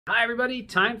Hi everybody,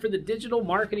 time for the digital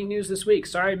marketing news this week.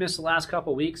 Sorry I missed the last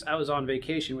couple weeks. I was on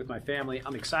vacation with my family.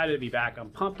 I'm excited to be back.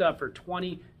 I'm pumped up for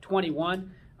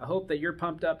 2021. I hope that you're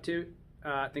pumped up too.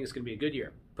 I think it's going to be a good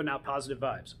year. Putting out positive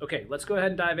vibes. Okay, let's go ahead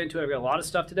and dive into it. I've got a lot of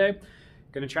stuff today.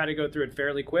 Going to try to go through it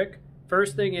fairly quick.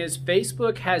 First thing is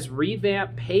Facebook has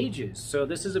revamped Pages. So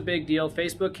this is a big deal.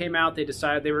 Facebook came out, they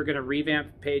decided they were going to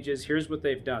revamp Pages. Here's what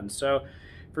they've done. So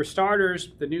for starters,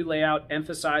 the new layout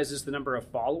emphasizes the number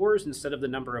of followers instead of the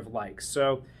number of likes.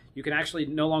 So you can actually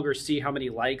no longer see how many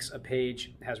likes a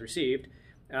page has received.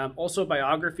 Also,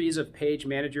 biographies of page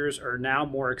managers are now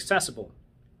more accessible.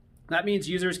 That means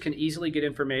users can easily get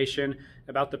information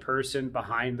about the person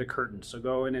behind the curtain. So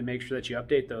go in and make sure that you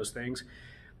update those things.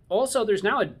 Also, there's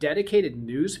now a dedicated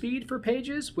news feed for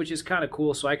Pages, which is kind of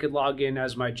cool. So I could log in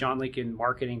as my John Lincoln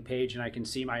marketing page and I can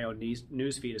see my own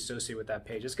news feed associated with that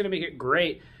page. It's going to make it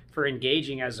great for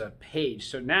engaging as a page.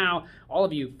 So now all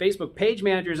of you Facebook page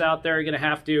managers out there are going to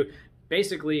have to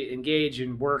basically engage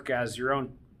and work as your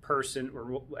own person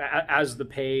or as the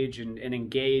page and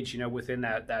engage, within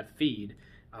that feed.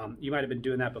 You might have been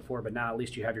doing that before, but now at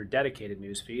least you have your dedicated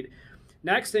news feed.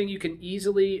 Next thing, you can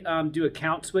easily do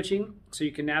account switching. So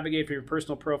you can navigate from your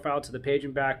personal profile to the page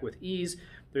and back with ease.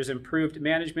 There's improved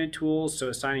management tools, so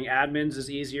assigning admins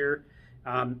is easier.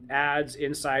 Ads,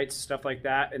 insights, stuff like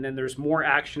that. And then there's more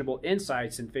actionable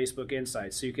insights in Facebook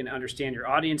Insights. So you can understand your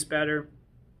audience better,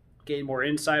 gain more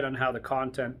insight on how the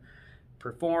content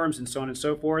performs and so on and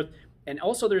so forth. And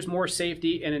also there's more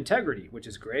safety and integrity, which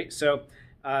is great. So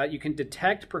you can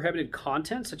detect prohibited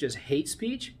content such as hate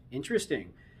speech.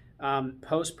 Interesting.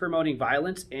 Post promoting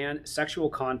violence and sexual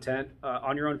content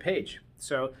on your own page.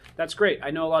 So that's great.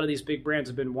 I know a lot of these big brands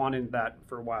have been wanting that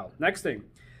for a while. Next thing,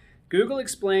 Google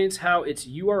explains how its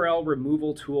URL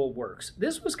removal tool works.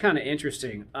 This was kind of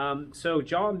interesting. So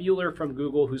John Mueller from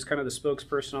Google, who's kind of the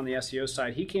spokesperson on the SEO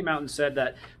side, he came out and said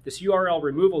that this URL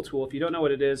removal tool, if you don't know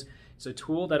what it is, it's a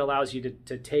tool that allows you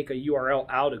to take a URL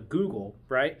out of Google,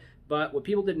 right? But what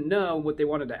people didn't know, what they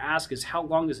wanted to ask is how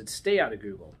long does it stay out of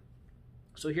Google?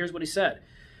 So here's what he said.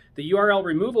 The URL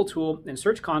removal tool in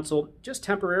Search Console just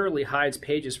temporarily hides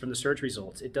pages from the search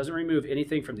results. It doesn't remove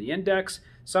anything from the index.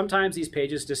 Sometimes these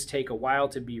pages just take a while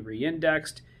to be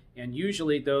re-indexed, and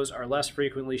usually those are less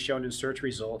frequently shown in search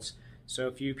results, so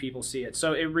few people see it.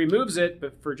 So it removes it,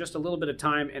 but for just a little bit of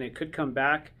time, and it could come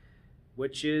back,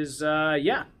 which is, so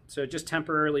it just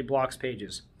temporarily blocks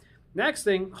pages. Next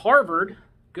thing, Harvard,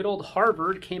 good old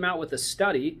Harvard, came out with a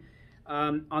study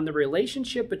on the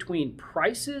relationship between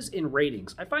prices and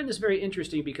ratings. I find this very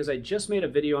interesting because I just made a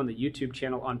video on the YouTube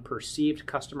channel on perceived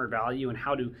customer value and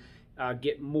how to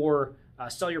get more,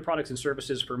 sell your products and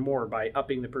services for more by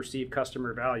upping the perceived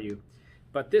customer value.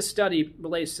 But this study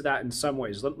relates to that in some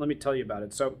ways. Let me tell you about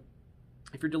it. So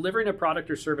if you're delivering a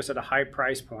product or service at a high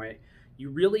price point, you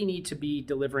really need to be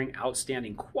delivering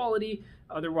outstanding quality.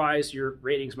 Otherwise, your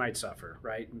ratings might suffer,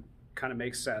 right? Kind of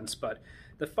makes sense. But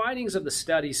the findings of the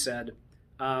study said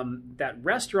that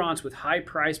restaurants with high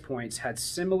price points had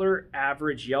similar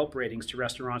average Yelp ratings to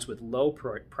restaurants with low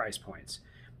price points.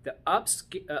 The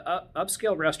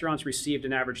upscale restaurants received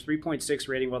an average 3.6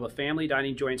 rating, while the family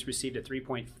dining joints received a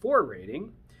 3.4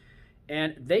 rating.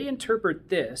 And they interpret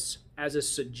this as a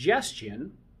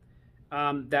suggestion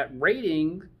that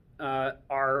rating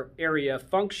area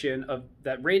function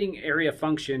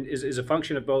is a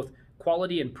function of both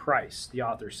quality and price, the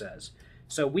author says.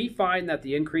 So we find that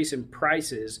the increase in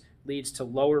prices leads to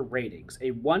lower ratings.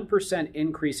 A 1%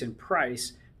 increase in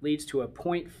price leads to a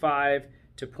 0.5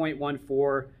 to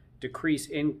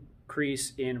 0.14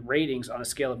 increase in ratings on a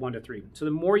scale of 1 to 3. So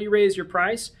the more you raise your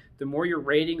price, the more your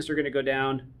ratings are going to go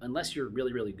down unless you're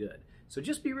really, really good. So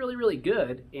just be really, really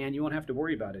good and you won't have to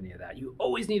worry about any of that. You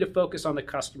always need to focus on the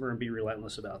customer and be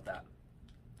relentless about that.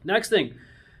 Next thing,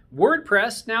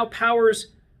 WordPress now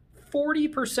powers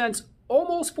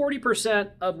almost 40%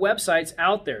 of websites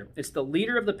out there. It's the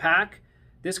leader of the pack.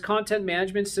 This content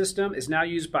management system is now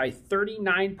used by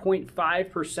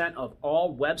 39.5% of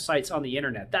all websites on the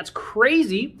internet. That's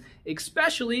crazy,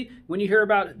 especially when you hear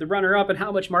about the runner-up and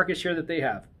how much market share that they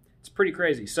have. It's pretty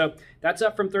crazy. So that's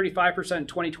up from 35% in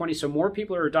 2020. So more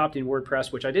people are adopting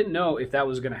WordPress, which I didn't know if that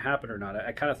was going to happen or not.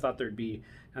 I kind of thought there'd be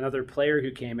another player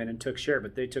who came in and took share,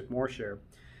 but they took more share.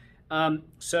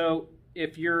 So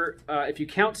if you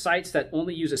count sites that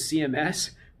only use a CMS,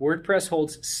 WordPress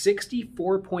holds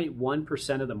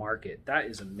 64.1% of the market. That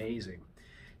is amazing.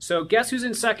 So guess who's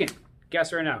in second?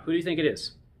 Guess right now. Who do you think it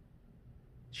is?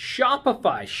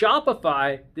 Shopify.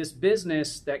 Shopify, this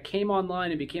business that came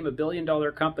online and became a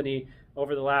billion-dollar company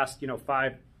over the last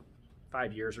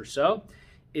 5 years or so,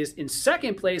 is in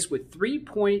second place with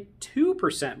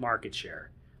 3.2% market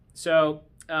share. So,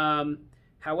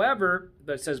 however,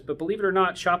 but it says, but believe it or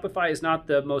not, Shopify is not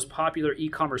the most popular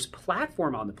e-commerce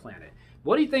platform on the planet.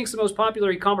 What do you think is the most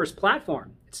popular e-commerce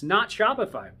platform? It's not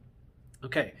Shopify.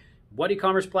 Okay, what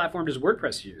e-commerce platform does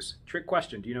WordPress use? Trick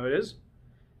question. Do you know what it is?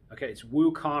 Okay, it's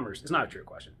WooCommerce. It's not a trick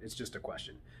question. It's just a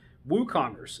question.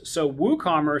 WooCommerce. So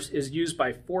WooCommerce is used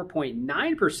by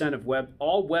 4.9% of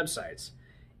all websites,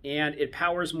 and it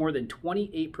powers more than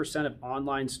 28% of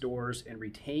online stores and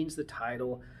retains the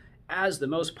title as the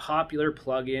most popular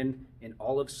plugin in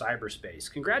all of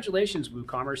cyberspace. Congratulations,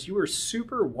 WooCommerce. You were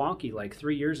super wonky like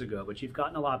 3 years ago, but you've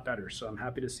gotten a lot better, so I'm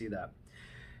happy to see that.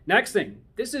 Next thing,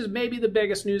 this is maybe the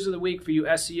biggest news of the week for you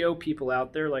SEO people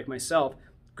out there like myself.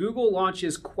 Google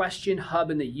launches Question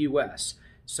Hub in the US.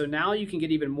 So now you can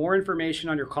get even more information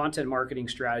on your content marketing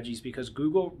strategies because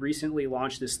Google recently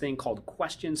launched this thing called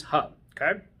Questions Hub,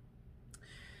 okay?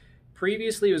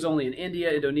 Previously, it was only in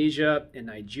India, Indonesia, and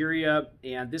Nigeria,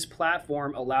 and this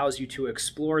platform allows you to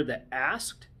explore the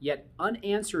asked yet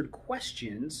unanswered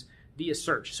questions via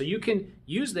search. So you can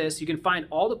use this, you can find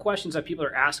all the questions that people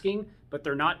are asking, but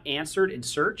they're not answered in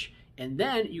search, and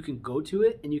then you can go to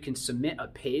it and you can submit a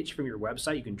page from your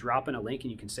website. You can drop in a link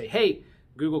and you can say, hey,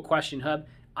 Google Question Hub,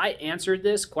 I answered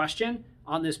this question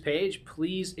on this page,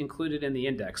 please include it in the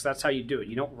index. That's how you do it.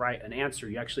 You don't write an answer,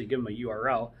 you actually give them a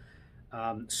URL.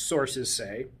 Sources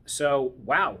say. So,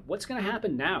 wow, what's going to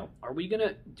happen now?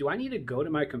 Do I need to go to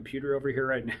my computer over here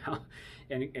right now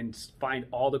and find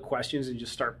all the questions and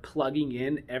just start plugging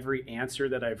in every answer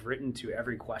that I've written to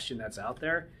every question that's out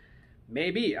there?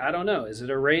 Maybe, I don't know. Is it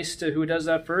a race to who does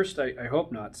that first? I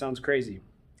hope not. Sounds crazy.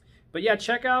 But yeah,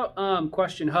 check out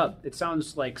Question Hub. It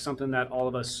sounds like something that all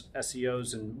of us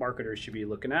SEOs and marketers should be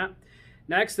looking at.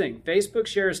 Next thing, Facebook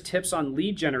shares tips on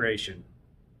lead generation.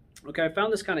 Okay, I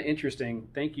found this kind of interesting.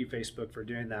 Thank you, Facebook, for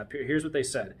doing that. Here's what they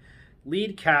said.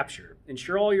 Lead capture.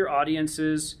 Ensure all your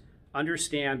audiences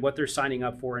understand what they're signing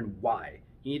up for and why.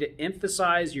 You need to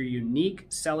emphasize your unique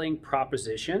selling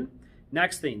proposition.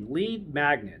 Next thing, lead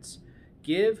magnets.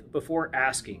 Give before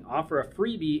asking. Offer a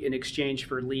freebie in exchange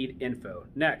for lead info.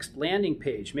 Next, landing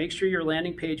page. Make sure your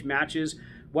landing page matches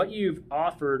what you've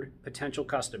offered potential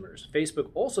customers. Facebook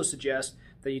also suggests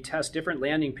that you test different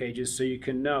landing pages so you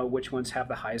can know which ones have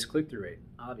the highest click-through rate.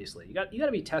 Obviously, you got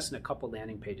to be testing a couple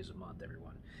landing pages a month,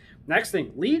 everyone. Next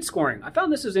thing, lead scoring. I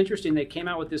found this is interesting. They came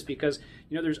out with this because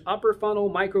there's upper funnel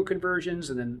micro conversions,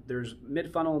 and then there's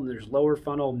mid funnel, and there's lower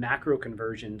funnel macro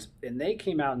conversions. And they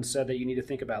came out and said that you need to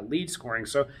think about lead scoring.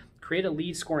 So create a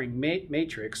lead scoring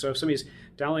matrix. So if somebody's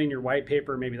downloading your white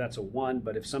paper, maybe that's a 1.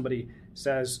 But if somebody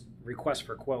says request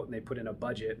for quote and they put in a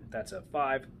budget, that's a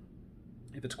 5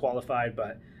 if it's qualified.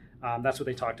 But that's what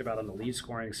they talked about on the lead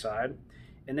scoring side.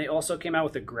 And they also came out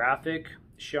with a graphic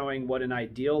showing what an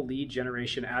ideal lead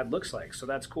generation ad looks like. So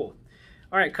that's cool.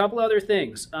 All right, a couple other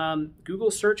things.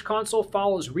 Google Search Console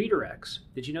follows redirects.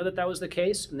 Did you know that that was the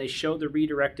case? And they show the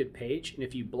redirected page. And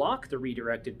if you block the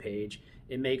redirected page,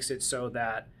 it makes it so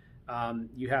that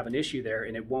you have an issue there,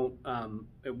 and it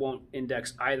won't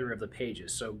index either of the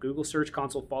pages. So Google Search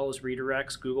Console follows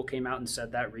redirects. Google came out and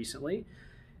said that recently.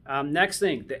 Next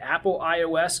thing, the Apple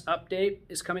iOS update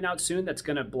is coming out soon. That's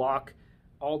going to block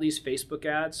all these Facebook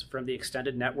ads from the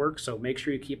extended network. So make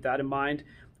sure you keep that in mind.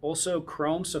 Also,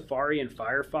 Chrome, Safari, and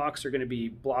Firefox are going to be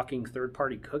blocking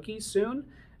third-party cookies soon.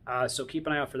 So keep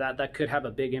an eye out for that. That could have a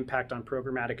big impact on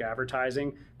programmatic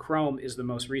advertising. Chrome is the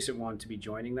most recent one to be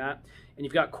joining that. And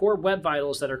you've got Core Web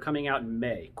Vitals that are coming out in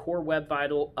May. Core Web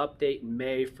Vital update in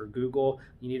May for Google.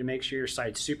 You need to make sure your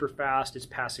site's super fast. It's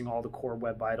passing all the Core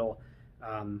Web Vital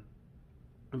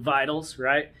vitals,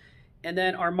 right? And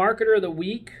then our marketer of the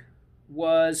week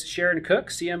was Sharon Cook,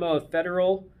 CMO of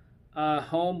Federal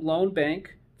Home Loan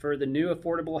Bank, for the new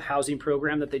affordable housing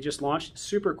program that they just launched.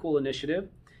 Super cool initiative.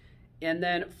 And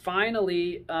then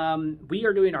finally, we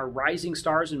are doing our Rising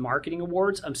Stars in Marketing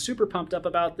Awards. I'm super pumped up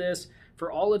about this.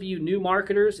 For all of you new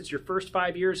marketers, it's your first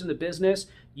 5 years in the business.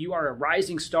 You are a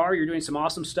rising star. You're doing some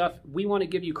awesome stuff. We want to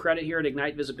give you credit here at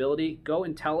Ignite Visibility. Go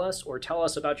and tell us, or tell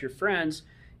us about your friends,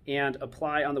 and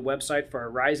apply on the website for our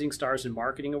Rising Stars in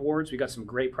Marketing Awards. We got some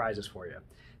great prizes for you.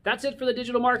 That's it for the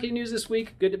digital marketing news this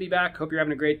week. Good to be back. Hope you're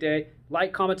having a great day.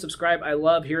 Like, comment, subscribe. I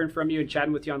love hearing from you and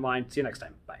chatting with you online. See you next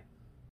time. Bye.